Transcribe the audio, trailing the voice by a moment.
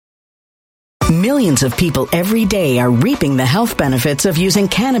Millions of people every day are reaping the health benefits of using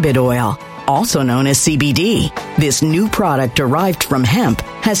cannabis oil, also known as CBD. This new product derived from hemp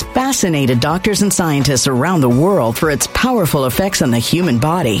has fascinated doctors and scientists around the world for its powerful effects on the human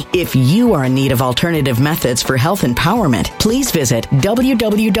body. If you are in need of alternative methods for health empowerment, please visit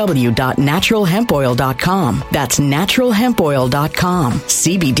www.naturalhempoil.com. That's naturalhempoil.com.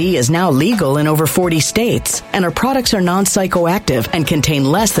 CBD is now legal in over 40 states, and our products are non-psychoactive and contain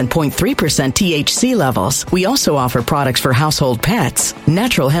less than 0.3% THC levels. We also offer products for household pets.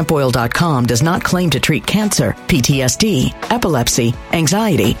 Naturalhempoil.com does not claim to treat cancer, PTSD, epilepsy,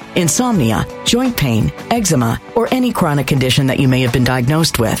 anxiety, insomnia, joint pain, eczema, or any chronic condition that you may have been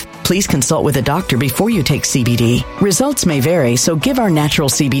diagnosed with. Please consult with a doctor before you take CBD. Results may vary, so give our natural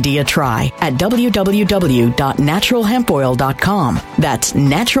CBD a try at www.naturalhempoil.com. That's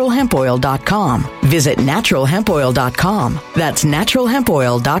naturalhempoil.com. Visit naturalhempoil.com. That's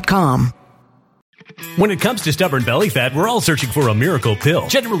naturalhempoil.com. When it comes to stubborn belly fat, we're all searching for a miracle pill.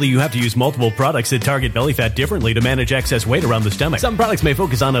 Generally, you have to use multiple products that target belly fat differently to manage excess weight around the stomach. Some products may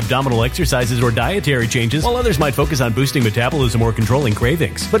focus on abdominal exercises or dietary changes, while others might focus on boosting metabolism or controlling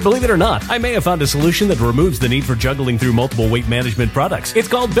cravings. But believe it or not, I may have found a solution that removes the need for juggling through multiple weight management products. It's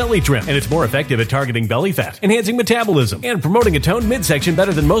called Belly Trim, and it's more effective at targeting belly fat, enhancing metabolism, and promoting a toned midsection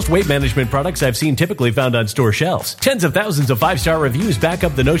better than most weight management products I've seen typically found on store shelves. Tens of thousands of 5-star reviews back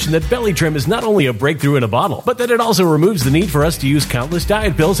up the notion that Belly Trim is not only a breakthrough in a bottle, but that it also removes the need for us to use countless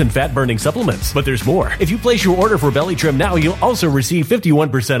diet pills and fat-burning supplements. But there's more. If you place your order for Belly Trim now, you'll also receive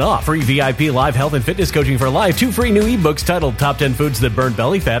 51% off, free VIP live health and fitness coaching for life, 2 free new ebooks titled Top 10 Foods That Burn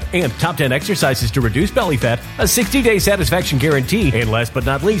Belly Fat and Top 10 Exercises to Reduce Belly Fat, a 60-day satisfaction guarantee, and last but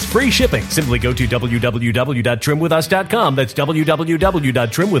not least, free shipping. Simply go to www.trimwithus.com. That's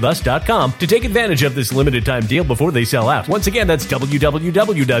www.trimwithus.com to take advantage of this limited time deal before they sell out. Once again, that's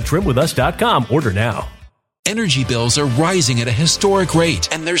www.trimwithus.com. Order now. Energy bills are rising at a historic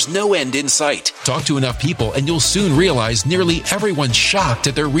rate, and there's no end in sight. Talk to enough people, and you'll soon realize nearly everyone's shocked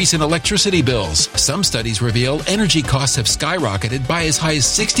at their recent electricity bills. Some studies reveal energy costs have skyrocketed by as high as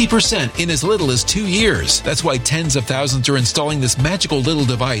 60% in as little as 2 years. That's why tens of thousands are installing this magical little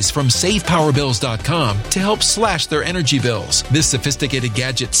device from SavePowerBills.com to help slash their energy bills. This sophisticated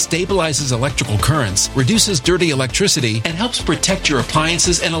gadget stabilizes electrical currents, reduces dirty electricity, and helps protect your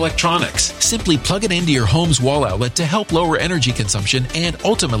appliances and electronics. Simply plug it into your home's wall outlet to help lower energy consumption and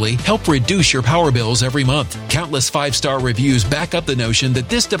ultimately help reduce your power bills every month. Countless 5-star reviews back up the notion that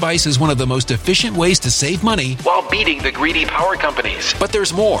this device is one of the most efficient ways to save money while beating the greedy power companies. But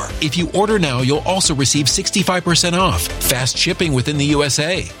there's more. If you order now, you'll also receive 65% off, fast shipping within the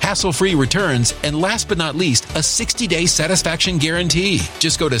USA, hassle-free returns, and last but not least, a 60-day satisfaction guarantee.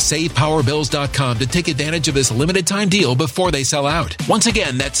 Just go to SavePowerBills.com to take advantage of this limited time deal before they sell out. Once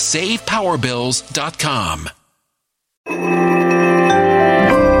again, that's SavePowerBills.com.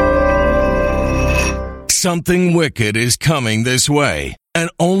 Something wicked is coming this way,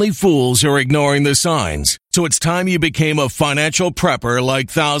 and only fools are ignoring the signs. So it's time you became a financial prepper like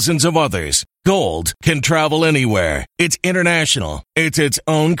thousands of others. Gold can travel anywhere. It's international. It's its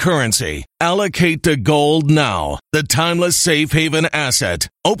own currency. Allocate to gold now, the timeless safe haven asset.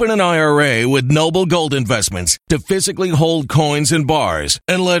 Open an IRA with Noble Gold Investments to physically hold coins and bars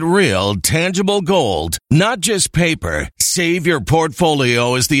and let real, tangible gold, not just paper, save your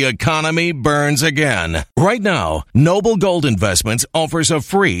portfolio as the economy burns again. Right now, Noble Gold Investments offers a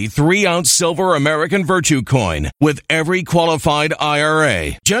free 3-ounce silver American Virtue coin with every qualified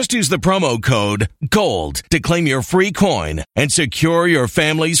IRA. Just use the promo code GOLD to claim your free coin and secure your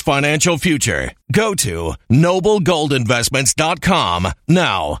family's financial future. Go to noblegoldinvestments.com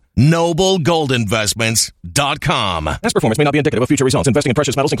now. noblegoldinvestments.com. Past performance may not be indicative of future results. Investing in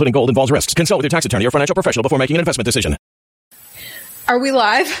precious metals, including gold, involves risks. Consult with your tax attorney or financial professional before making an investment decision. Are we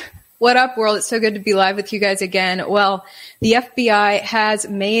live? What up, world? It's so good to be live with you guys again. Well, the FBI has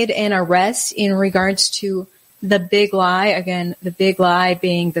made an arrest in regards to the big lie. Again, the big lie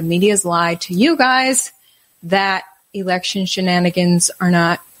being the media's lie to you guys that election shenanigans are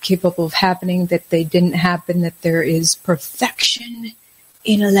not capable of happening, that they didn't happen, that there is perfection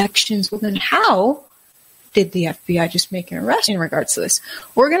in elections. Well, then how did the FBI just make an arrest in regards to this?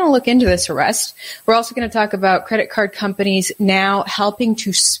 We're going to look into this arrest. We're also going to talk about credit card companies now helping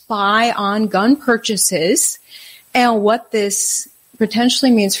to spy on gun purchases and what this potentially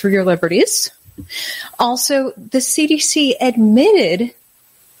means for your liberties. Also, the CDC admitted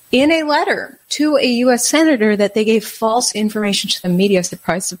in a letter to a U.S. senator that they gave false information to the media.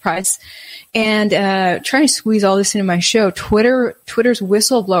 Surprise, surprise. And trying to squeeze all this into my show, Twitter's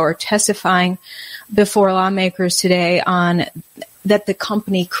whistleblower testifying before lawmakers today on that the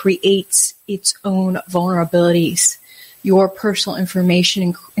company creates its own vulnerabilities. Your personal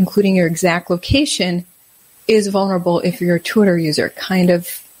information, including your exact location, is vulnerable if you're a Twitter user. Kind of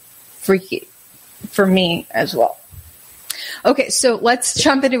freaky for me as well. Okay, so let's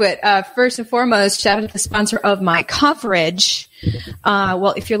jump into it. First and foremost, shout out to the sponsor of my coverage.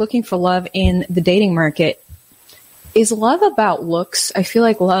 Well, if you're looking for love in the dating market, is love about looks? I feel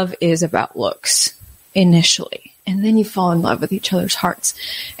like love is about looks initially, and then you fall in love with each other's hearts.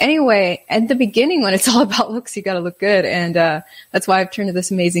 Anyway, at the beginning, when it's all about looks, you got to look good, and that's why I've turned to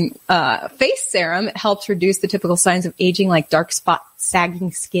this amazing face serum. It helps reduce the typical signs of aging, like dark spots,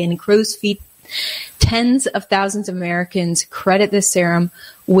 sagging skin, crow's feet. Tens of thousands of Americans credit this serum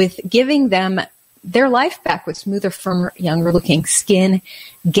with giving them their life back with smoother, firmer, younger-looking skin.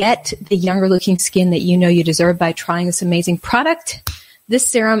 Get the younger-looking skin that you know you deserve by trying this amazing product. This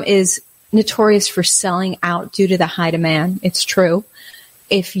serum is notorious for selling out due to the high demand. It's true.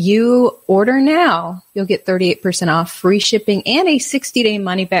 If you order now, you'll get 38% off, free shipping, and a 60-day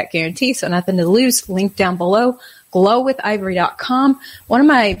money-back guarantee, so nothing to lose. Link down below. glowwithivory.com. One of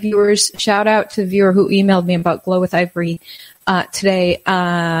my viewers, shout out to the viewer who emailed me about Glow with Ivory today.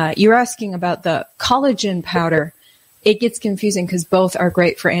 You're asking about the collagen powder. It gets confusing because both are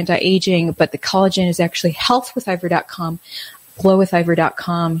great for anti-aging, but the collagen is actually healthwithivory.com.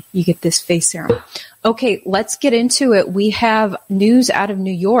 Glowwithivory.com. You get this face serum. Okay, let's get into it. We have news out of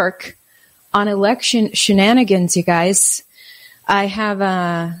New York on election shenanigans, you guys. I have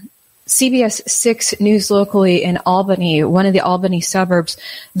CBS 6 News locally in Albany, one of the Albany suburbs.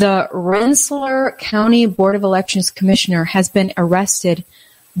 The Rensselaer County Board of Elections Commissioner has been arrested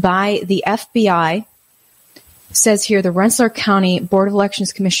by the FBI. It says here the Rensselaer County Board of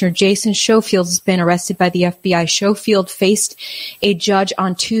Elections Commissioner Jason Schofield has been arrested by the FBI. Schofield faced a judge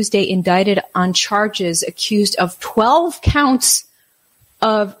on Tuesday, indicted on charges, accused of 12 counts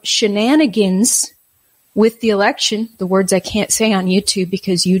of shenanigans with the election, the words I can't say on YouTube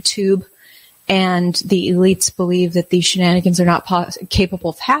because YouTube and the elites believe that these shenanigans are not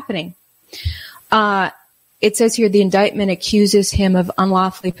capable of happening. It says here the indictment accuses him of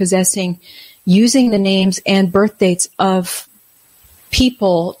unlawfully possessing, using the names and birth dates of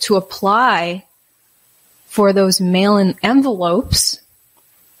people to apply for those mail-in envelopes,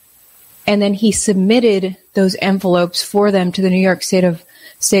 and then he submitted those envelopes for them to the New York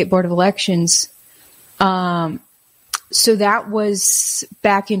State Board of Elections. So that was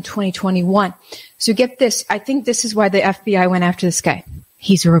back in 2021. So get this. I think this is why the FBI went after this guy.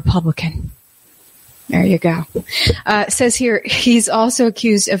 He's a Republican. There you go. It says here, he's also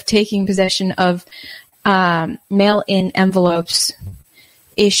accused of taking possession of mail-in envelopes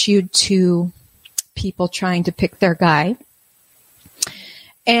issued to people trying to pick their guy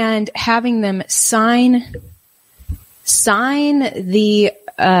and having them sign the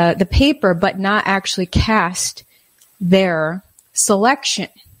paper, but not actually cast their selection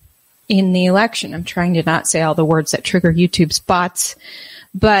in the election. I'm trying to not say all the words that trigger YouTube's bots,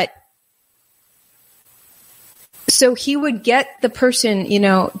 but so he would get the person,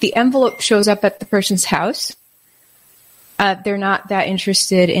 the envelope shows up at the person's house. They're not that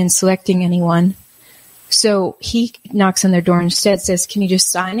interested in selecting anyone. So he knocks on their door and instead says, can you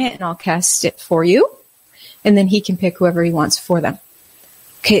just sign it and I'll cast it for you? And then he can pick whoever he wants for them.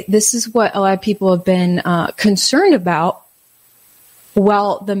 Okay, this is what a lot of people have been concerned about,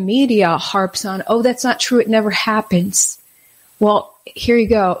 while the media harps on, oh, that's not true, it never happens. Well, here you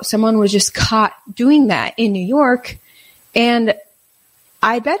go. Someone was just caught doing that in New York, and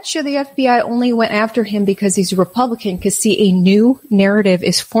I bet you the FBI only went after him because he's a Republican, because, see, a new narrative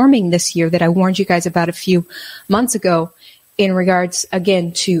is forming this year that I warned you guys about a few months ago in regards,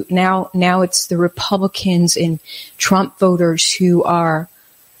 again, to now it's the Republicans and Trump voters who are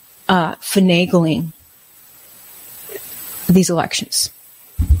finagling these elections.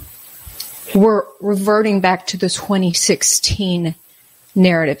 We're reverting back to the 2016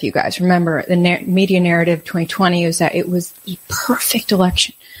 narrative, you guys. Remember, the media narrative 2020 is that it was a perfect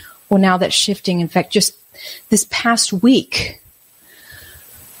election. Well, now that's shifting. In fact, just this past week,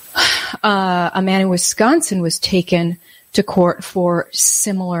 a man in Wisconsin was taken to court for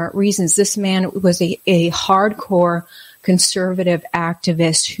similar reasons. This man was a hardcore conservative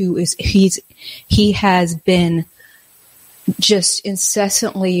activist he has been just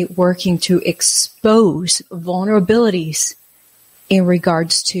incessantly working to expose vulnerabilities in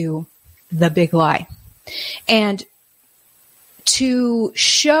regards to the big lie. And to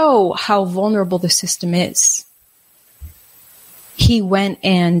show how vulnerable the system is, he went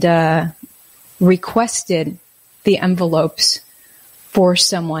and requested the envelopes for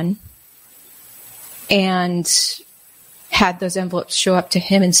someone, and had those envelopes show up to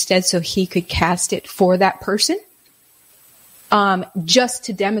him instead so he could cast it for that person, just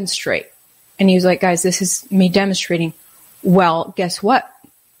to demonstrate. And he was like, guys, this is me demonstrating. Well, guess what?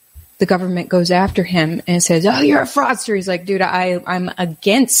 The government goes after him and says, oh, you're a fraudster. He's like, dude, I'm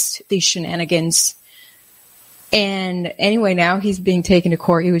against these shenanigans. And anyway, now he's being taken to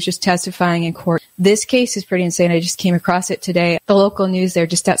court. He was just testifying in court. This case is pretty insane. I just came across it today. The local news there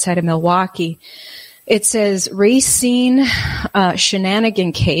just outside of Milwaukee. It says, Racine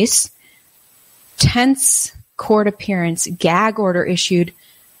shenanigan case, tense court appearance, gag order issued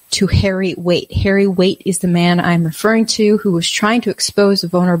to Harry Waite. Harry Waite is the man I'm referring to who was trying to expose the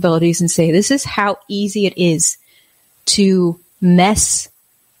vulnerabilities and say, this is how easy it is to mess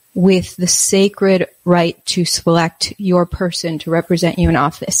with the sacred right to select your person to represent you in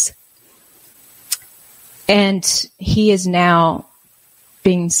office. And he is now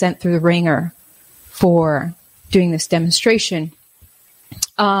being sent through the ringer for doing this demonstration.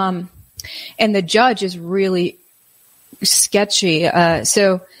 And the judge is really sketchy.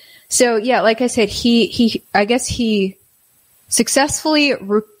 So yeah, like I said, I guess he successfully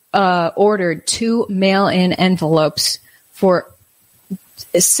ordered 2 mail-in envelopes for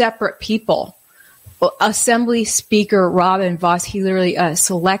separate people. Well, Assembly Speaker Robin Vos, he literally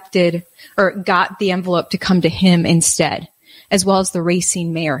selected or got the envelope to come to him instead, as well as the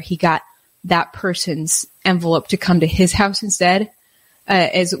Racine mayor. He got that person's envelope to come to his house instead,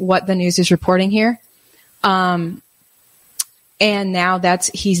 is what the news is reporting here. And now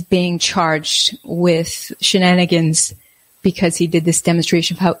he's being charged with shenanigans because he did this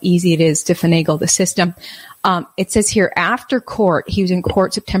demonstration of how easy it is to finagle the system. It says here, after court, he was in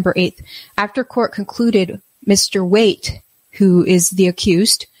court September 8th. After court concluded, Mr. Waite, who is the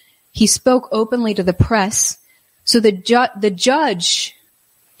accused, he spoke openly to the press. So the judge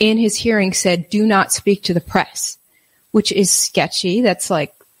in his hearing said, do not speak to the press, which is sketchy. That's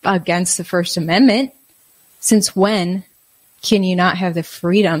like against the First Amendment. Since when can you not have the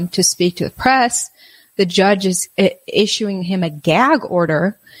freedom to speak to the press? The judge is issuing him a gag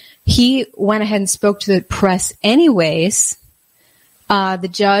order. He went ahead and spoke to the press anyways. The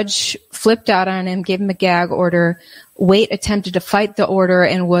judge flipped out on him, gave him a gag order. Waite attempted to fight the order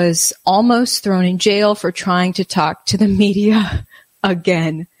and was almost thrown in jail for trying to talk to the media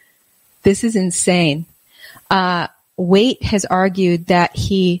again. This is insane. Waite has argued that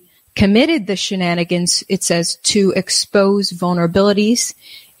he committed the shenanigans, it says, to expose vulnerabilities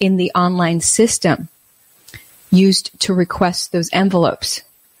in the online system used to request those envelopes,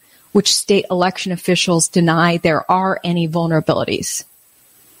 which state election officials deny there are any vulnerabilities.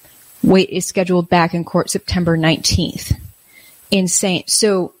 Waite is scheduled back in court September 19th. Insane.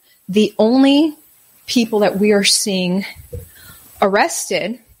 So the only people that we are seeing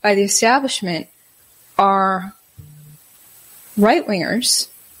arrested by the establishment are right-wingers.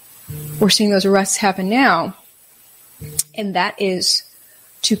 We're seeing those arrests happen now. And that is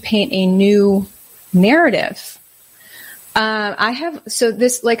to paint a new narrative.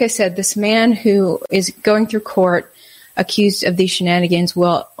 Like I said, this man who is going through court accused of these shenanigans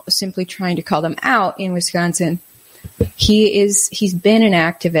while simply trying to call them out in Wisconsin. He's been an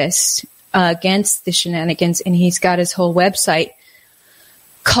activist against the shenanigans, and he's got his whole website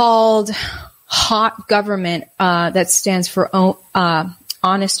called Hot Government, that stands for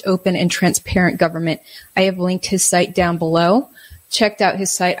Honest, Open, and Transparent Government. I have linked his site down below. Checked out his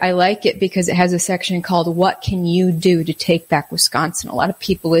site. I like it because it has a section called What Can You Do to Take Back Wisconsin? A lot of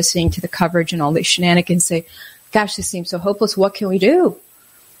people listening to the coverage and all these shenanigans say, gosh, this seems so hopeless. What can we do?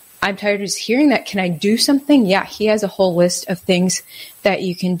 I'm tired of just hearing that. Can I do something? Yeah, he has a whole list of things that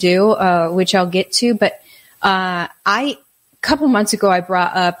you can do, which I'll get to. But a couple months ago, I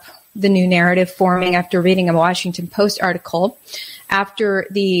brought up the new narrative forming after reading a Washington Post article after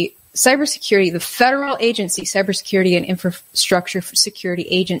the cybersecurity, the federal agency, Cybersecurity and Infrastructure Security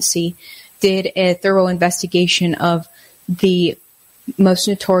Agency, did a thorough investigation of the most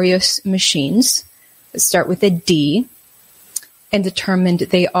notorious machines that start with a D and determined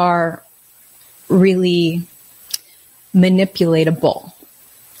they are really manipulatable.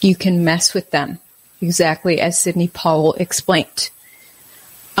 You can mess with them, exactly as Sidney Powell explained.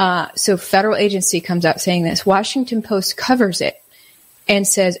 So federal agency comes out saying this. Washington Post covers it and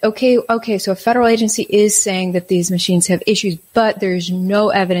says, okay, so a federal agency is saying that these machines have issues, but there's no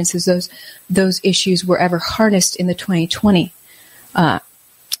evidence that those issues were ever harnessed in the 2020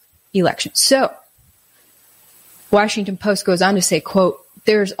 election. So Washington Post goes on to say, quote,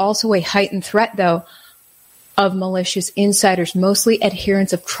 there's also a heightened threat, though, of malicious insiders, mostly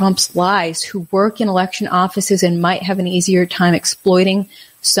adherents of Trump's lies, who work in election offices and might have an easier time exploiting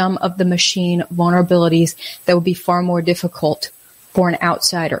some of the machine vulnerabilities that would be far more difficult for an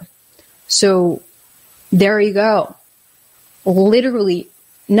outsider. So there you go. Literally,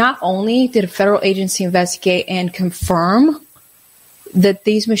 not only did a federal agency investigate and confirm that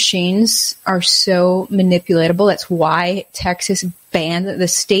these machines are so manipulatable, that's why the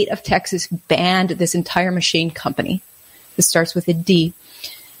state of Texas banned this entire machine company. It starts with a D.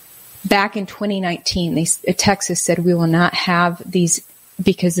 Back in 2019, Texas said we will not have these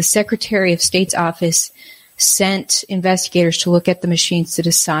because the Secretary of State's office sent investigators to look at the machines to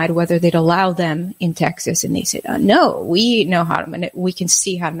decide whether they'd allow them in Texas. And they said, no, we know how to we can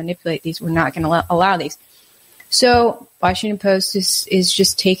see how to manipulate these. We're not going to allow these. So Washington Post is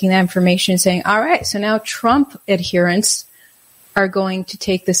just taking that information and saying, all right, so now Trump adherents are going to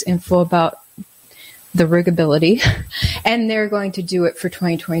take this info about the rigability, and they're going to do it for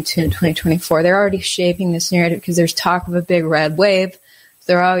 2022 and 2024. They're already shaping this narrative because there's talk of a big red wave.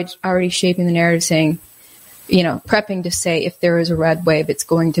 They're already shaping the narrative saying, prepping to say if there is a red wave, it's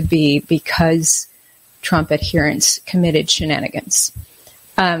going to be because Trump adherents committed shenanigans.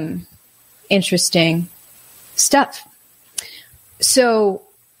 Interesting stuff. So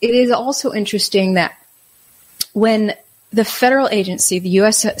it is also interesting that when the federal agency, the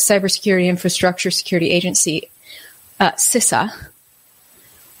U.S. Cybersecurity Infrastructure Security Agency, CISA,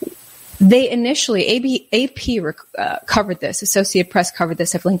 they initially, AP covered this, Associated Press covered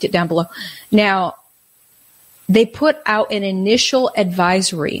this, I've linked it down below. Now, they put out an initial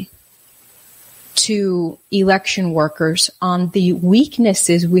advisory to election workers on the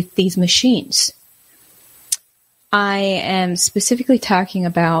weaknesses with these machines. I am specifically talking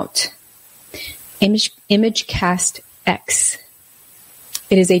about ImageCast X.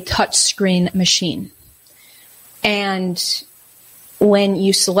 It is a touchscreen machine. And when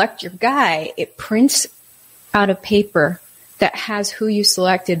you select your guy, it prints out a paper that has who you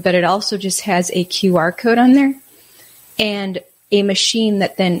selected, but it also just has a QR code on there. And a machine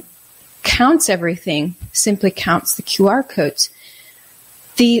that then counts everything simply counts the QR codes.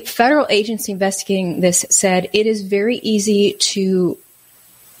 The federal agency investigating this said it is very easy to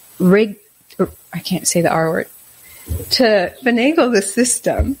rig, I can't say the R word, to finagle the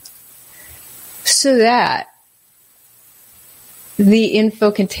system so that the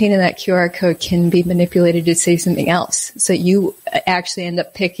info contained in that QR code can be manipulated to say something else. So you actually end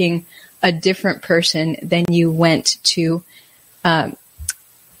up picking a different person than you went to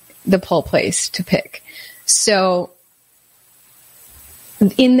the poll place to pick. So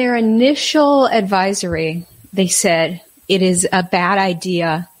in their initial advisory, they said it is a bad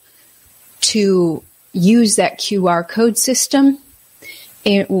idea to use that QR code system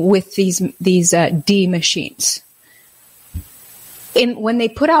with these D machines. When they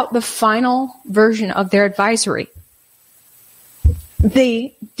put out the final version of their advisory,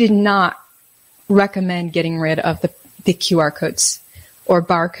 they did not recommend getting rid of the QR codes or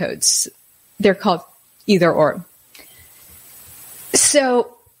barcodes. They're called either or.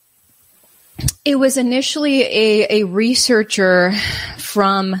 So it was initially a researcher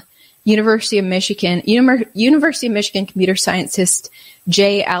from University of Michigan computer scientist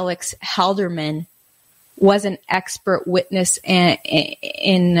J. Alex Halderman was an expert witness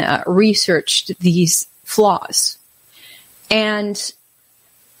in researched these flaws. And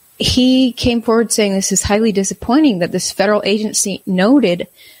he came forward saying this is highly disappointing that this federal agency noted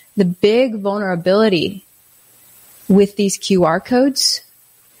the big vulnerability with these QR codes,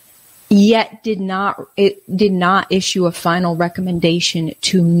 yet did not issue a final recommendation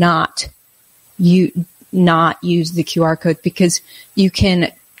to not use the QR code, because you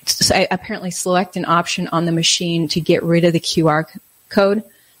can apparently select an option on the machine to get rid of the QR code,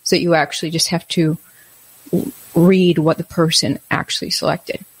 so that you actually just have to read what the person actually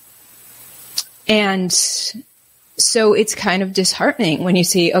selected. And so it's kind of disheartening when you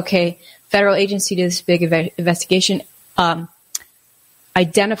see, okay, federal agency did this big investigation,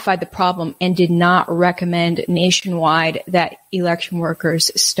 identified the problem, and did not recommend nationwide that election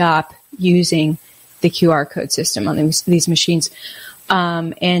workers stop using the QR code system on these machines.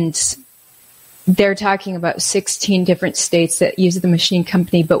 And they're talking about 16 different states that use the machine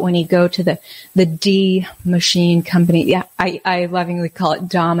company, but when you go to the D machine company, yeah, I lovingly call it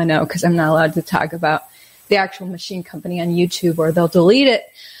Domino because I'm not allowed to talk about the actual machine company on YouTube or they'll delete it.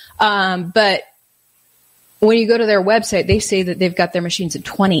 But when you go to their website, they say that they've got their machines in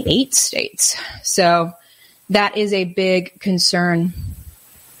 28 states. So that is a big concern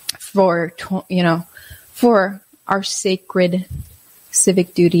for our sacred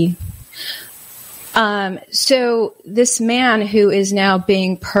civic duty. So this man who is now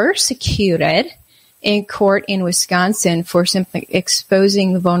being persecuted in court in Wisconsin for simply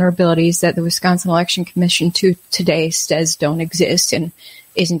exposing the vulnerabilities that the Wisconsin Election Commission today says don't exist and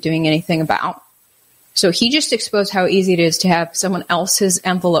isn't doing anything about. So he just exposed how easy it is to have someone else's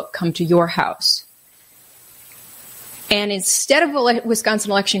envelope come to your house. And instead of the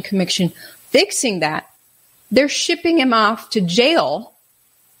Wisconsin Election Commission fixing that, they're shipping him off to jail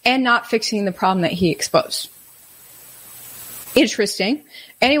and not fixing the problem that he exposed. Interesting.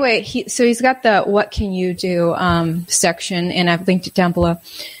 Anyway, he's got the what can you do section, and I've linked it down below.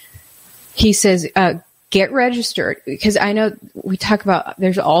 He says, get registered, because I know we talk about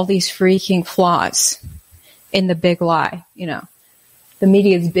there's all these freaking flaws in the big lie. You know, the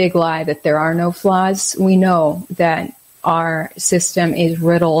media's big lie that there are no flaws. We know that our system is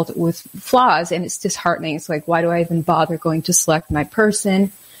riddled with flaws, and it's disheartening. It's like, why do I even bother going to select my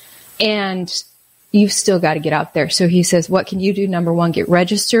person? And you've still got to get out there. So he says, what can you do? Number one, get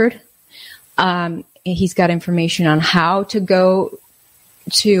registered. He's got information on how to go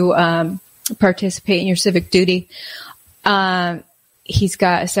to participate in your civic duty. He's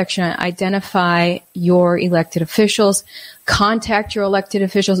got a section on identify your elected officials, contact your elected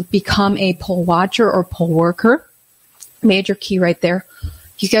officials, become a poll watcher or poll worker. Major key right there.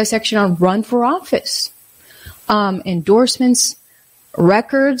 He's got a section on run for office, endorsements,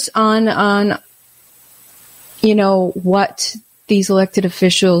 records on you know, what these elected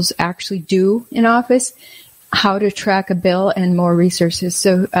officials actually do in office, how to track a bill, and more resources.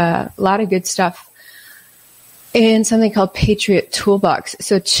 So a lot of good stuff in something called Patriot Toolbox.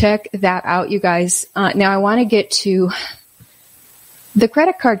 So check that out, you guys. Now I want to get to the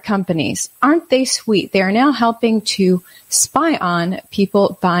credit card companies. Aren't they sweet? They are now helping to spy on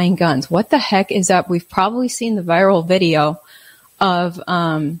people buying guns. What the heck is up? We've probably seen the viral video of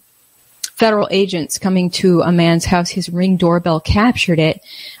federal agents coming to a man's house. His Ring doorbell captured it.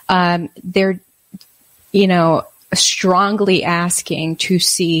 They're, you know, strongly asking to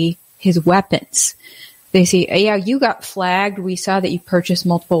see his weapons. They say, yeah, you got flagged. We saw that you purchased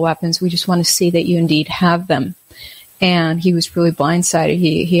multiple weapons. We just want to see that you indeed have them. And he was really blindsided.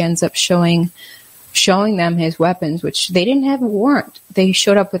 He ends up showing them his weapons, which they didn't have a warrant. They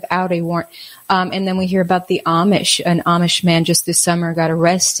showed up without a warrant. And then we hear about the Amish. An Amish man just this summer got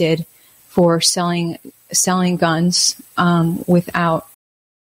arrested for selling guns without.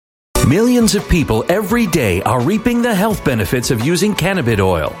 Millions of people every day are reaping the health benefits of using cannabis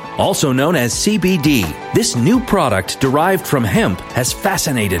oil, also known as CBD. This new product derived from hemp has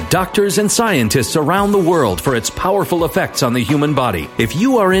fascinated doctors and scientists around the world for its powerful effects on the human body. If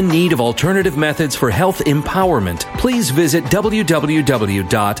you are in need of alternative methods for health empowerment, please visit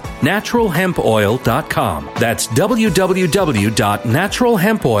www.naturalhempoil.com. That's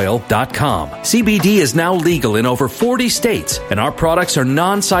www.naturalhempoil.com. CBD is now legal in over 40 states, and our products are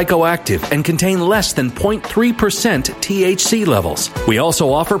non-psychoactive and contain less than 0.3% THC levels. We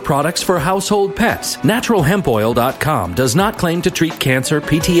also offer products for household pets. NaturalHempOil.com does not claim to treat cancer,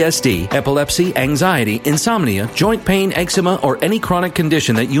 PTSD, epilepsy, anxiety, insomnia, joint pain, eczema, or any chronic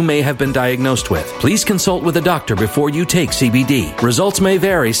condition that you may have been diagnosed with. Please consult with a doctor before you take CBD. Results may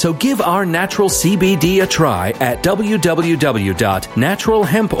vary, so give our natural CBD a try at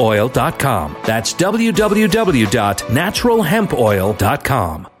www.naturalhempoil.com. That's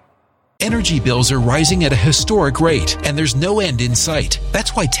www.naturalhempoil.com. Energy bills are rising at a historic rate, and there's no end in sight.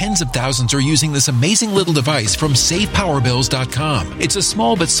 That's why tens of thousands are using this amazing little device from SavePowerBills.com. It's a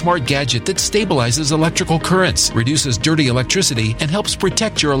small but smart gadget that stabilizes electrical currents, reduces dirty electricity, and helps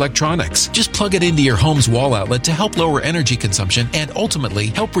protect your electronics. Just plug it into your home's wall outlet to help lower energy consumption and ultimately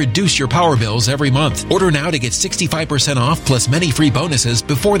help reduce your power bills every month. Order now to get 65% off plus many free bonuses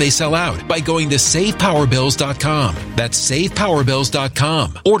before they sell out by going to SavePowerBills.com. That's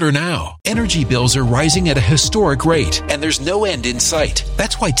SavePowerBills.com. Order now. Energy bills are rising at a historic rate, and there's no end in sight.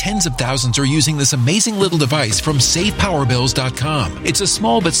 That's why tens of thousands are using this amazing little device from SavePowerBills.com. It's a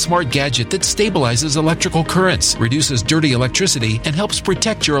small but smart gadget that stabilizes electrical currents, reduces dirty electricity, and helps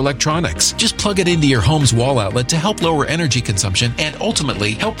protect your electronics. Just plug it into your home's wall outlet to help lower energy consumption and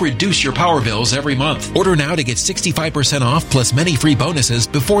ultimately help reduce your power bills every month. Order now to get 65% off plus many free bonuses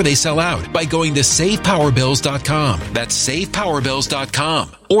before they sell out by going to SavePowerBills.com. That's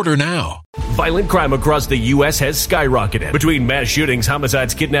SavePowerBills.com. Order now. Violent crime across the U.S. has skyrocketed. Between mass shootings,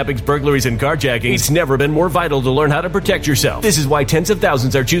 homicides, kidnappings, burglaries, and carjackings, it's never been more vital to learn how to protect yourself. This is why tens of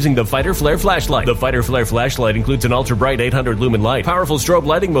thousands are choosing the Fighter Flare flashlight. The Fighter Flare flashlight includes an ultra-bright 800 lumen light, powerful strobe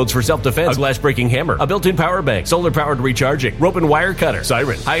lighting modes for self-defense, a glass-breaking hammer, a built-in power bank, solar-powered recharging, rope and wire cutter,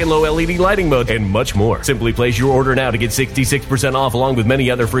 siren, high and low LED lighting mode, and much more. Simply place your order now to get 66% off along with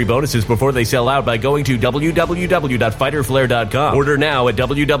many other free bonuses before they sell out by going to www.fighterflare.com. Order now at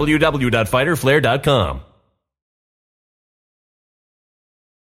www.fighterflare.com. fighterflare.com.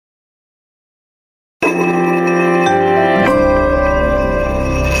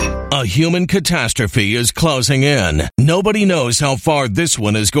 A human catastrophe is closing in. Nobody knows how far this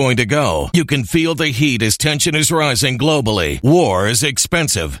one is going to go. You can feel the heat as tension is rising globally. War is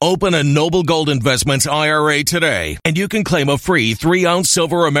expensive. Open a Noble Gold Investments IRA today, and you can claim a free 3-ounce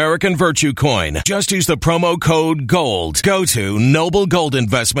silver American Virtue coin. Just use the promo code GOLD. Go to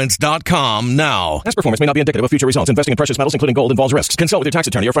noblegoldinvestments.com now. Past performance may not be indicative of future results. Investing in precious metals, including gold, involves risks. Consult with your tax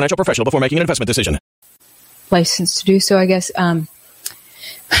attorney or financial professional before making an investment decision. License to do so, I guess.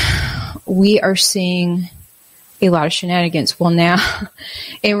 We are seeing a lot of shenanigans. Well, now,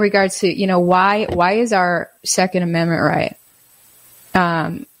 in regards to, why is our Second Amendment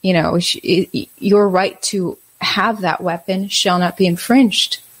right? Your right to have that weapon shall not be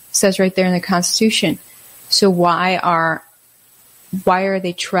infringed. It says right there in the Constitution. So why are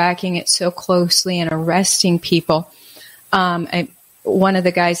they tracking it so closely and arresting people? One of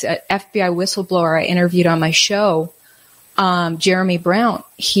the guys, an FBI whistleblower I interviewed on my show, Jeremy Brown,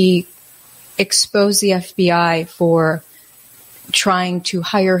 he exposed the FBI for trying to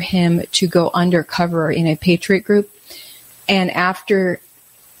hire him to go undercover in a Patriot group. And after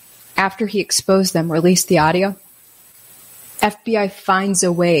he exposed them, released the audio, FBI finds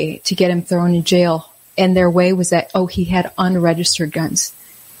a way to get him thrown in jail. And their way was that, he had unregistered guns.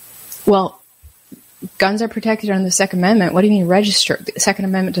 Well, guns are protected under the Second Amendment. What do you mean registered? The Second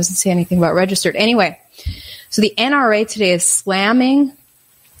Amendment doesn't say anything about registered. Anyway, so the NRA today is slamming,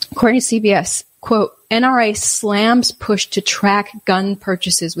 according to CBS, quote, NRA slams push to track gun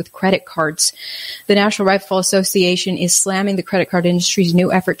purchases with credit cards. The National Rifle Association is slamming the credit card industry's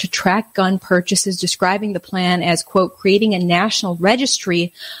new effort to track gun purchases, describing the plan as, quote, creating a national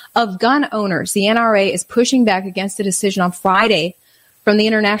registry of gun owners. The NRA is pushing back against the decision on Friday from the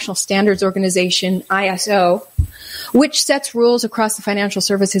International Standards Organization, ISO, which sets rules across the financial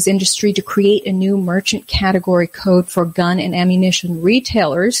services industry to create a new merchant category code for gun and ammunition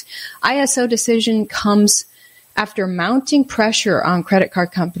retailers. ISO decision comes after mounting pressure on credit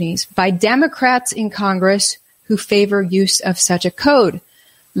card companies by Democrats in Congress who favor use of such a code.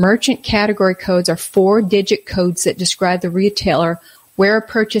 Merchant category codes are 4-digit codes that describe the retailer where a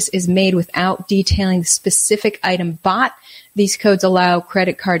purchase is made without detailing the specific item bought. These codes allow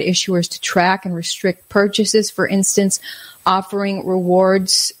credit card issuers to track and restrict purchases, for instance, offering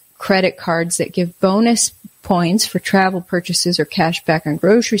rewards credit cards that give bonus points for travel purchases or cash back on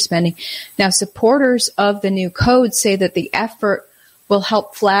grocery spending. Now, supporters of the new code say that the effort will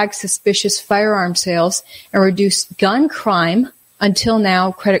help flag suspicious firearm sales and reduce gun crime. Until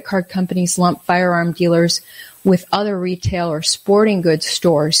now, credit card companies lump firearm dealers with other retail or sporting goods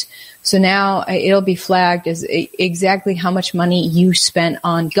stores. So now it'll be flagged as exactly how much money you spent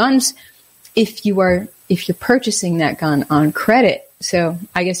on guns if you're purchasing that gun on credit. So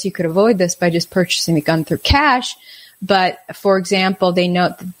I guess you could avoid this by just purchasing the gun through cash. But for example, they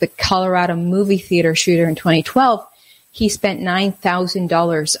note that the Colorado movie theater shooter in 2012, he spent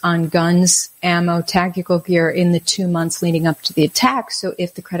 $9,000 on guns, ammo, tactical gear in the 2 months leading up to the attack. So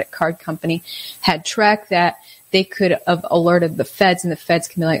if the credit card company had tracked that, they could have alerted the feds, and the feds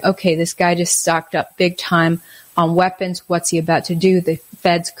can be like, okay, this guy just stocked up big time on weapons. What's he about to do? The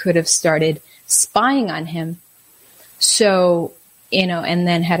feds could have started spying on him. So, and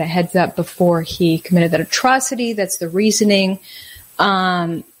then had a heads up before he committed that atrocity. That's the reasoning.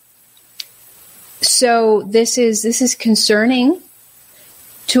 So this is concerning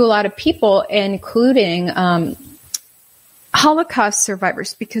to a lot of people, including Holocaust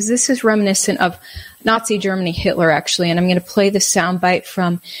survivors, because this is reminiscent of Nazi Germany, Hitler, actually. And I'm going to play the soundbite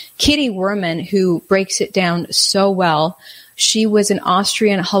from Kitty Werman, who breaks it down so well. She was an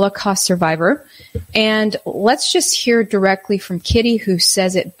Austrian Holocaust survivor. And let's just hear directly from Kitty, who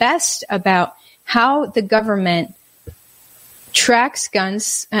says it best about how the government tracks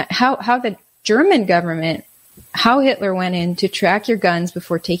guns, how the German government, how Hitler went in to track your guns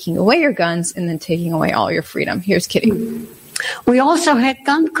before taking away your guns and then taking away all your freedom. Here's Kitty. We also had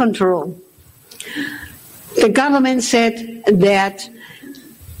gun control. The government said that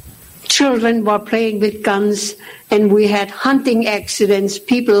children were playing with guns, and we had hunting accidents,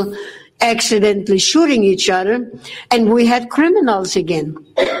 people accidentally shooting each other, and we had criminals again,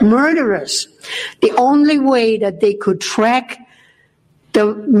 murderers. The only way that they could track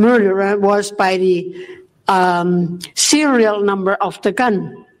the murderer was by the serial number of the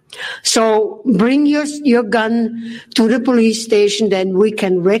gun. So bring your gun to the police station, then we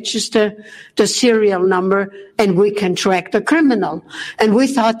can register the serial number and we can track the criminal. And we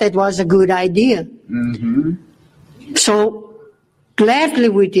thought that was a good idea. Mm-hmm. So gladly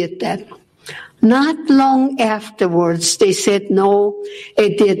we did that. Not long afterwards, they said, no,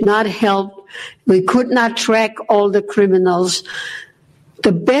 it did not help. We could not track all the criminals.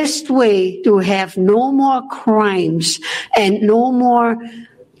 The best way to have no more crimes and no more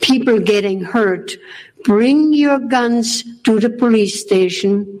people getting hurt, bring your guns to the police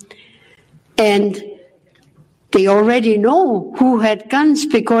station. And they already know who had guns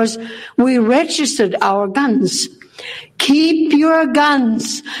because we registered our guns. Keep your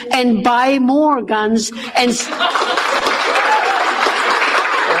guns and buy more guns and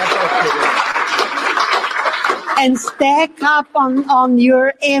stack up on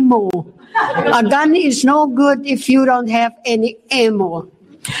your ammo. A gun is no good if you don't have any ammo.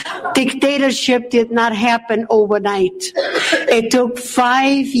 Dictatorship did not happen overnight. It took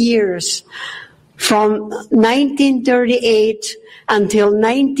 5 years. From 1938 until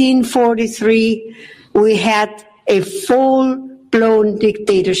 1943, we had a full-blown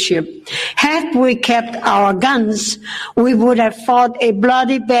dictatorship. Had we kept our guns, we would have fought a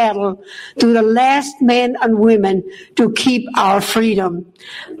bloody battle to the last man and women to keep our freedom.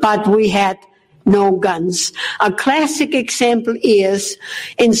 But we had no guns. A classic example is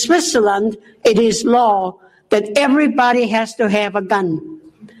in Switzerland, it is law that everybody has to have a gun.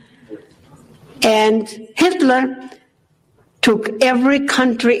 And Hitler took every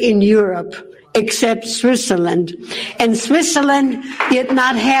country in Europe except Switzerland. And Switzerland did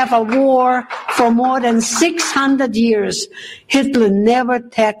not have a war for more than 600 years. Hitler never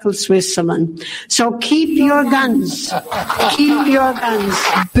tackled Switzerland. So keep your guns. Keep your guns.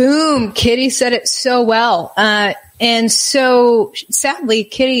 Boom. Kitty said it so well. And so sadly,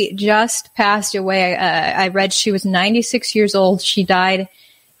 Kitty just passed away. I read she was 96 years old. She died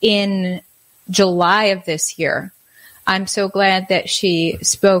in July of this year. I'm so glad that she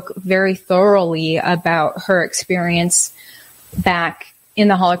spoke very thoroughly about her experience back in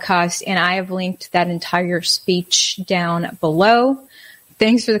the Holocaust, and I have linked that entire speech down below.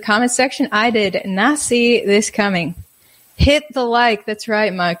 Thanks for the comment section. I did not see this coming. Hit the like. That's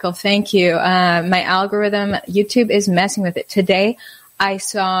right, Michael. Thank you. My algorithm, YouTube is messing with it. Today, I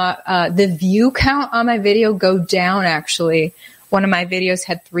saw the view count on my video go down, actually. One of my videos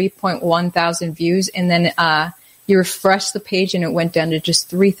had 3.1 thousand views, and then you refresh the page and it went down to just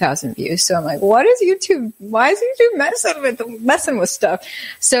 3,000 views. So I'm like, what is YouTube? Why is YouTube messing with stuff?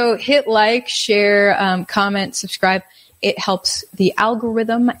 So hit like, share, comment, subscribe. It helps the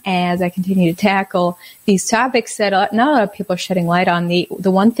algorithm as I continue to tackle these topics that not a lot of people are shedding light on.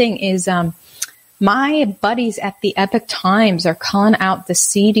 The one thing is my buddies at the Epoch Times are calling out the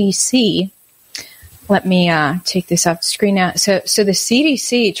CDC. Let me take this off the screen now. So the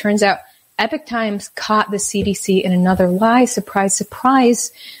CDC, turns out Epoch Times caught the CDC in another lie. Surprise,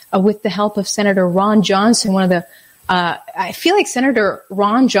 surprise, with the help of Senator Ron Johnson. One of the, I feel like Senator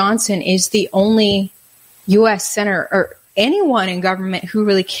Ron Johnson is the only U.S. senator or anyone in government who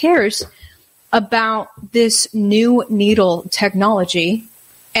really cares about this new needle technology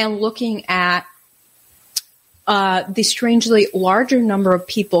and looking at the strangely larger number of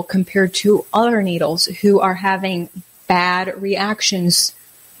people compared to other needles who are having bad reactions.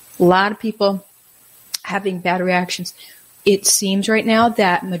 A lot of people having bad reactions. It seems right now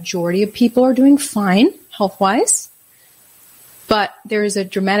that majority of people are doing fine health-wise, but there is a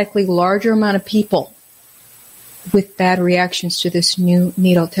dramatically larger amount of people with bad reactions to this new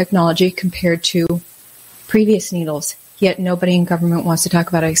needle technology compared to previous needles. Yet nobody in government wants to talk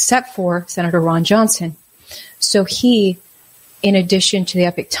about it except for Senator Ron Johnson. So he, in addition to the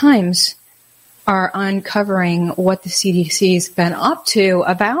Epoch Times, are uncovering what the CDC's been up to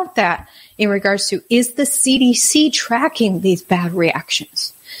about that in regards to, is the CDC tracking these bad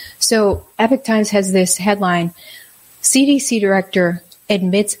reactions? So Epoch Times has this headline, CDC director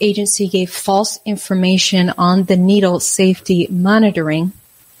admits agency gave false information on the needle safety monitoring.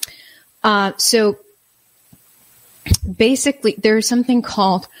 So basically, there's something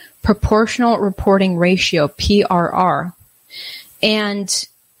called proportional reporting ratio, PRR. And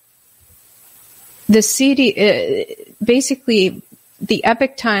the basically, the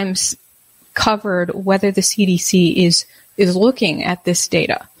Epoch Times covered whether the CDC is looking at this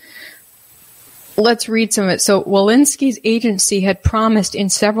data. Let's read some of it. So Walensky's agency had promised in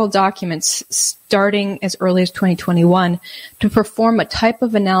several documents starting as early as 2021 to perform a type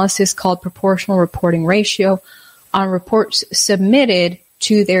of analysis called proportional reporting ratio on reports submitted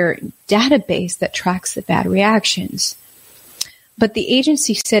to their database that tracks the bad reactions. But the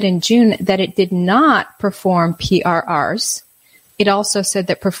agency said in June that it did not perform PRRs. It also said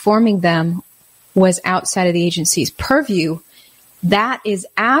that performing them was outside of the agency's purview. That is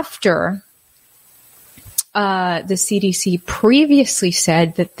after the CDC previously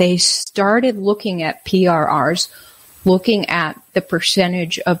said that they started looking at PRRs, looking at the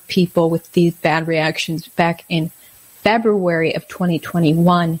percentage of people with these bad reactions back in February of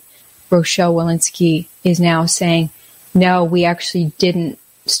 2021. Rochelle Walensky is now saying, no, we actually didn't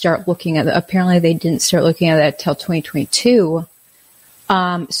start looking at that. Apparently they didn't start looking at that until 2022.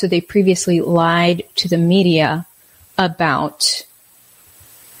 So they previously lied to the media about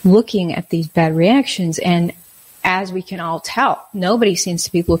looking at these bad reactions. And as we can all tell, nobody seems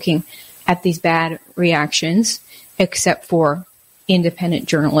to be looking at these bad reactions except for independent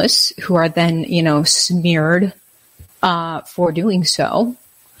journalists who are then, smeared for doing so.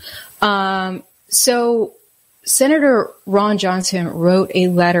 So Senator Ron Johnson wrote a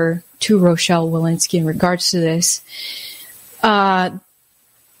letter to Rochelle Walensky in regards to this.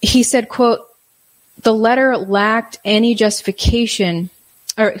 He said, quote, the letter lacked any justification,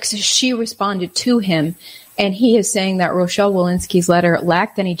 or she responded to him, and he is saying that Rochelle Walensky's letter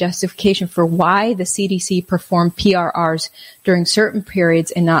lacked any justification for why the CDC performed PRRs during certain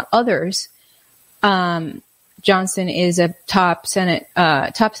periods and not others. Johnson is a top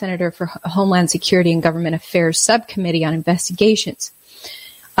senator for Homeland Security and Government Affairs Subcommittee on Investigations.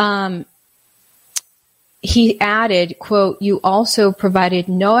 He added, quote, you also provided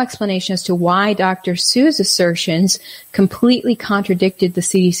no explanation as to why Dr. Su's assertions completely contradicted the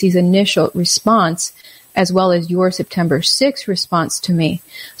CDC's initial response, as well as your September 6th response to me.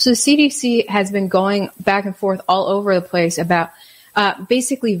 So the CDC has been going back and forth all over the place about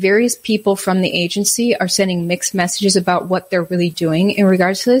basically various people from the agency are sending mixed messages about what they're really doing in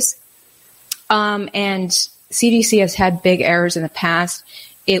regards to this. And CDC has had big errors in the past.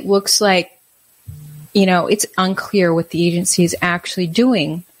 It looks like, it's unclear what the agency is actually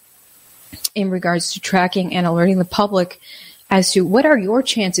doing in regards to tracking and alerting the public as to what are your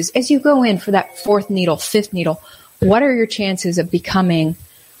chances as you go in for that fourth needle, fifth needle. What are your chances of becoming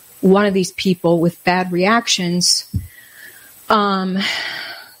one of these people with bad reactions? There's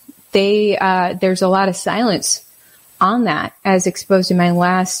a lot of silence on that, as exposed in my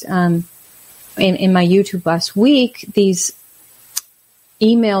last, in my YouTube last week. These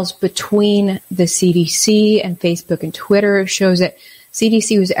emails between the CDC and Facebook and Twitter shows that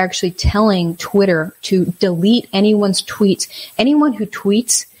CDC was actually telling Twitter to delete anyone's tweets. Anyone who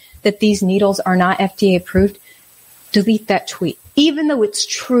tweets that these needles are not FDA approved, delete that tweet. Even though it's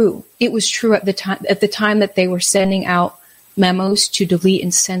true, it was true at the time that they were sending out memos to delete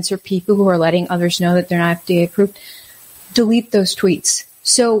and censor people who are letting others know that they're not FDA approved. Delete those tweets.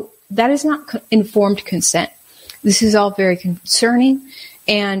 So that is not informed consent. This is all very concerning.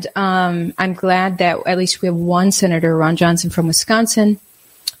 And I'm glad that at least we have one Senator, Ron Johnson from Wisconsin,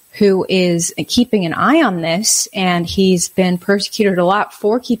 who is keeping an eye on this. And he's been persecuted a lot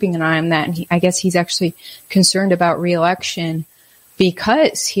for keeping an eye on that. And I guess he's actually concerned about re-election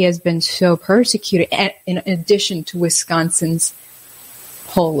because he has been so persecuted, in addition to Wisconsin's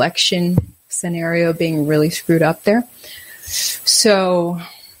whole election scenario being really screwed up there. So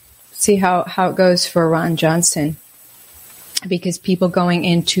see how it goes for Ron Johnson, because people going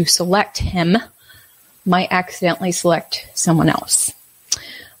in to select him might accidentally select someone else.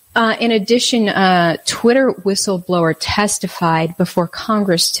 In addition, Twitter whistleblower testified before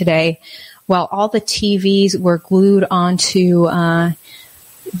Congress today while all the TVs were glued onto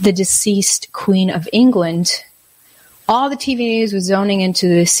the deceased Queen of England. All the TV news was zoning into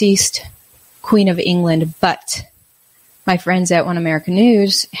the deceased Queen of England, but my friends at One America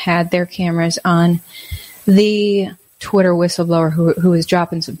News had their cameras on the Twitter whistleblower who was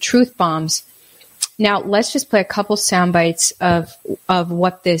dropping some truth bombs. Now, let's just play a couple sound bites of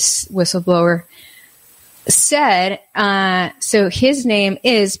what this whistleblower said. So his name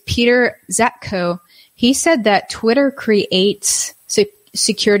is Peter Zatko. He said that Twitter creates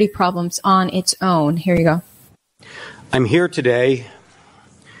security problems on its own. Here you go. I'm here today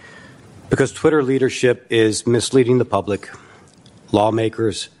because Twitter leadership is misleading the public,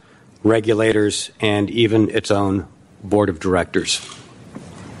 lawmakers, regulators, and even its own board of directors.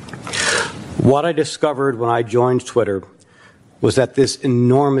 What I discovered when I joined Twitter was that this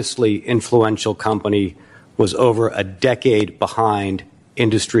enormously influential company was over a decade behind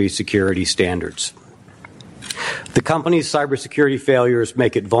industry security standards. The company's cybersecurity failures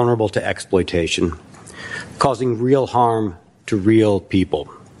make it vulnerable to exploitation, causing real harm to real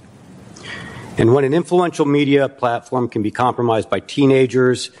people. And when an influential media platform can be compromised by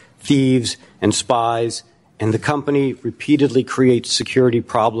teenagers, thieves, and spies, and the company repeatedly creates security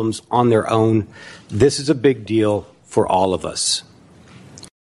problems on their own, this is a big deal for all of us.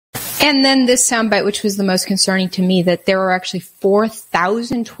 And then this soundbite, which was the most concerning to me, that there are actually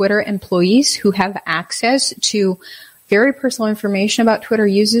 4,000 Twitter employees who have access to very personal information about Twitter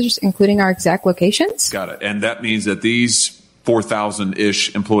users, including our exact locations. Got it. And that means that these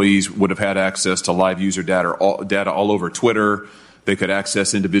 4,000-ish employees would have had access to live user data all over Twitter. They could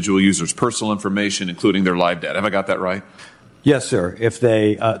access individual users' personal information, including their live data. Have I got that right? Yes, sir. If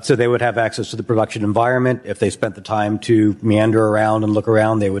they so they would have access to the production environment. If they spent the time to meander around and look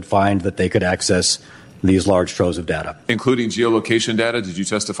around, they would find that they could access these large troves of data, including geolocation data. Did you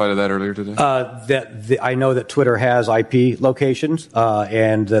testify to that earlier today? I know that Twitter has IP locations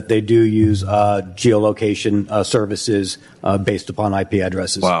and that they do use geolocation services based upon IP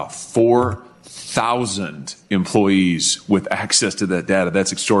addresses. Wow, 4,000 employees with access to that data.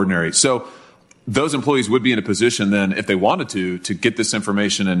 That's extraordinary. So those employees would be in a position then, if they wanted to get this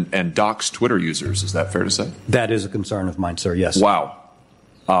information and dox Twitter users. Is that fair to say? That is a concern of mine, sir, yes. Wow.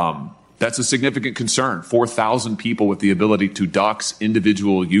 That's a significant concern. 4,000 people with the ability to dox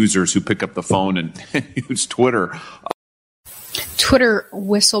individual users who pick up the phone and use Twitter. Twitter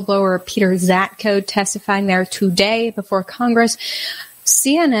whistleblower Peter Zatko testifying there today before Congress.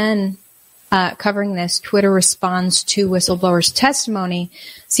 CNN covering this. Twitter responds to whistleblower's testimony.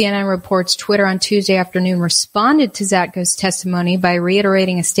 CNN reports Twitter on Tuesday afternoon responded to Zatko's testimony by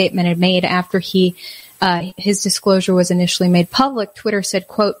reiterating a statement it made after his disclosure was initially made public. Twitter said,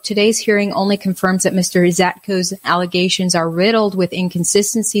 quote, "Today's hearing only confirms that Mr. Zatko's allegations are riddled with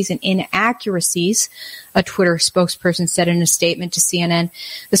inconsistencies and inaccuracies," a Twitter spokesperson said in a statement to CNN.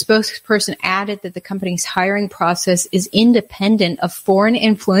 The spokesperson added that the company's hiring process is independent of foreign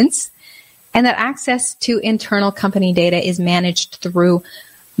influence and that access to internal company data is managed through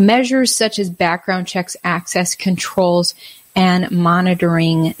measures such as background checks, access controls, and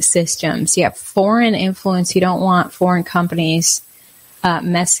monitoring systems. Yeah, foreign influence. You don't want foreign companies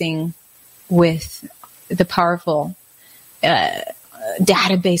messing with the powerful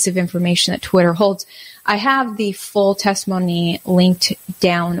database of information that Twitter holds. I have the full testimony linked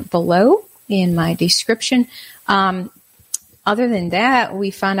down below in my description. Other than that,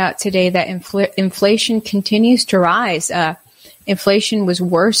 we found out today that inflation continues to rise. Inflation was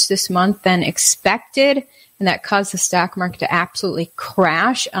worse this month than expected, and that caused the stock market to absolutely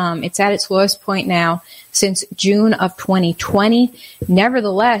crash. It's at its lowest point now since June of 2020.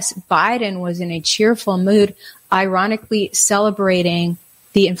 Nevertheless, Biden was in a cheerful mood, ironically celebrating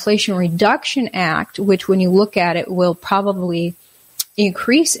the Inflation Reduction Act, which when you look at it will probably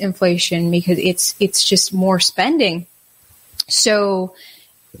increase inflation because it's just more spending. So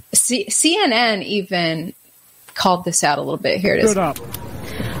CNN even called this out a little bit. Here it is.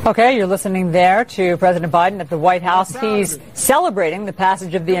 Okay, you're listening there to President Biden at the White House. He's celebrating the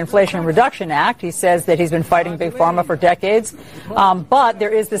passage of the Inflation Reduction Act. He says that he's been fighting Big Pharma for decades. But there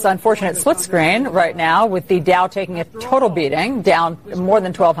is this unfortunate split screen right now with the Dow taking a total beating, down more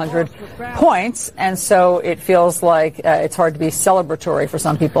than 1,200 points. And so it feels like it's hard to be celebratory for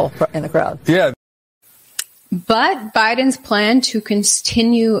some people in the crowd. Yeah. But Biden's plan to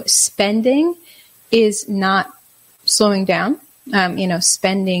continue spending is not slowing down.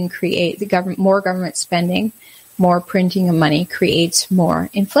 Spending creates more government spending, more printing of money creates more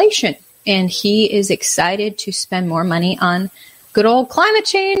inflation. And he is excited to spend more money on good old climate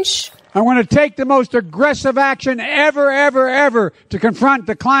change. I want to take the most aggressive action ever to confront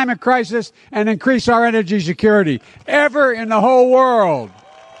the climate crisis and increase our energy security ever in the whole world.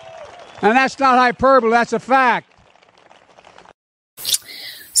 And that's not hyperbole, that's a fact.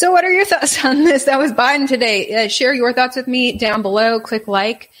 So what are your thoughts on this? That was Biden today. Share your thoughts with me down below. Click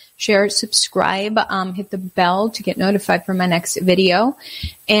like, share, subscribe, hit the bell to get notified for my next video.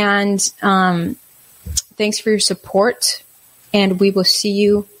 And thanks for your support. And we will see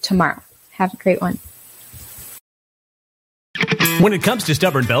you tomorrow. Have a great one. When it comes to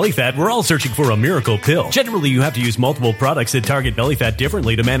stubborn belly fat, we're all searching for a miracle pill. Generally, you have to use multiple products that target belly fat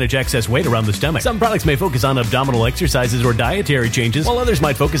differently to manage excess weight around the stomach. Some products may focus on abdominal exercises or dietary changes, while others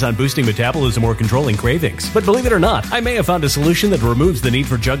might focus on boosting metabolism or controlling cravings. But believe it or not, I may have found a solution that removes the need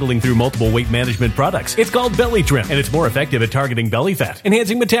for juggling through multiple weight management products. It's called Belly Trim, and it's more effective at targeting belly fat,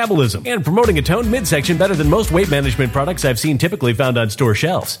 enhancing metabolism, and promoting a toned midsection better than most weight management products I've seen typically found on store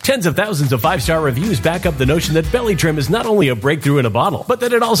shelves. Tens of thousands of 5-star reviews back up the notion that Belly Trim is not only a breakthrough through in a bottle, but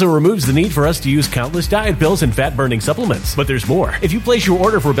that it also removes the need for us to use countless diet pills and fat-burning supplements. But there's more. If you place your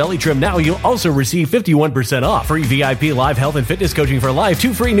order for Belly Trim now, you'll also receive 51% off, free VIP live health and fitness coaching for life,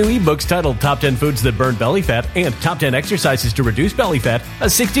 2 free new ebooks titled Top 10 Foods That Burn Belly Fat and Top 10 Exercises to Reduce Belly Fat, a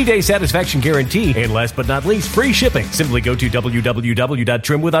 60-day satisfaction guarantee, and last but not least, free shipping. Simply go to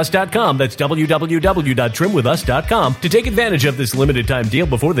www.trimwithus.com. That's www.trimwithus.com to take advantage of this limited time deal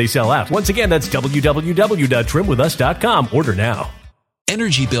before they sell out. Once again, that's www.trimwithus.com. Order now.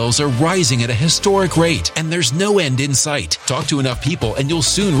 Energy bills are rising at a historic rate, and there's no end in sight. Talk to enough people, and you'll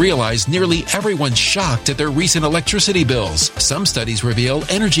soon realize nearly everyone's shocked at their recent electricity bills. Some studies reveal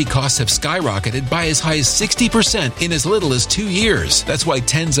energy costs have skyrocketed by as high as 60% in as little as 2 years. That's why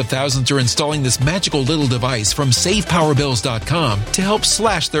tens of thousands are installing this magical little device from SavePowerBills.com to help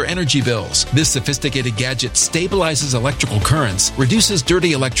slash their energy bills. This sophisticated gadget stabilizes electrical currents, reduces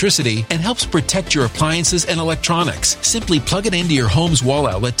dirty electricity, and helps protect your appliances and electronics. Simply plug it into your home's wall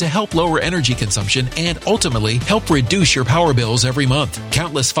outlet to help lower energy consumption and ultimately help reduce your power bills every month.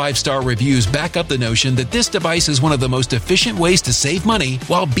 Countless 5-star reviews back up the notion that this device is one of the most efficient ways to save money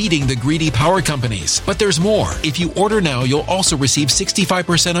while beating the greedy power companies. But there's more. If you order now, you'll also receive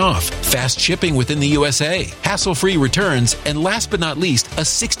 65% off, fast shipping within the USA, hassle-free returns, and last but not least, a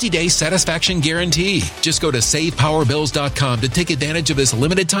 60-day satisfaction guarantee. Just go to SavePowerBills.com to take advantage of this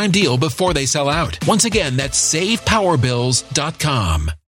limited time deal before they sell out. Once again, that's SavePowerBills.com.